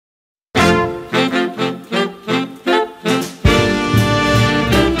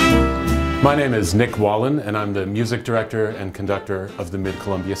name is Nick Wallen, and I'm the music director and conductor of the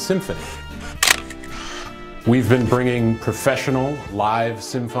Mid-Columbia Symphony. We've been bringing professional, live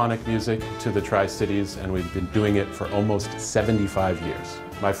symphonic music to the Tri-Cities, and we've been doing it for almost 75 years.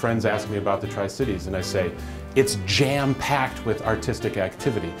 My friends ask me about the Tri-Cities, and I say, it's jam-packed with artistic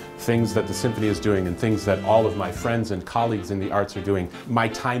activity, things that the symphony is doing and things that all of my friends and colleagues in the arts are doing. My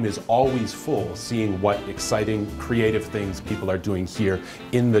time is always full seeing what exciting, creative things people are doing here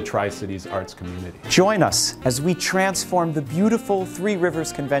in the Tri-Cities arts community. Join us as we transform the beautiful Three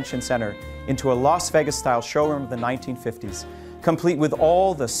Rivers Convention Center into a Las Vegas-style showroom of the 1950s, complete with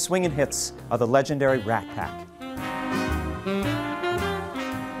all the swinging hits of the legendary Rat Pack.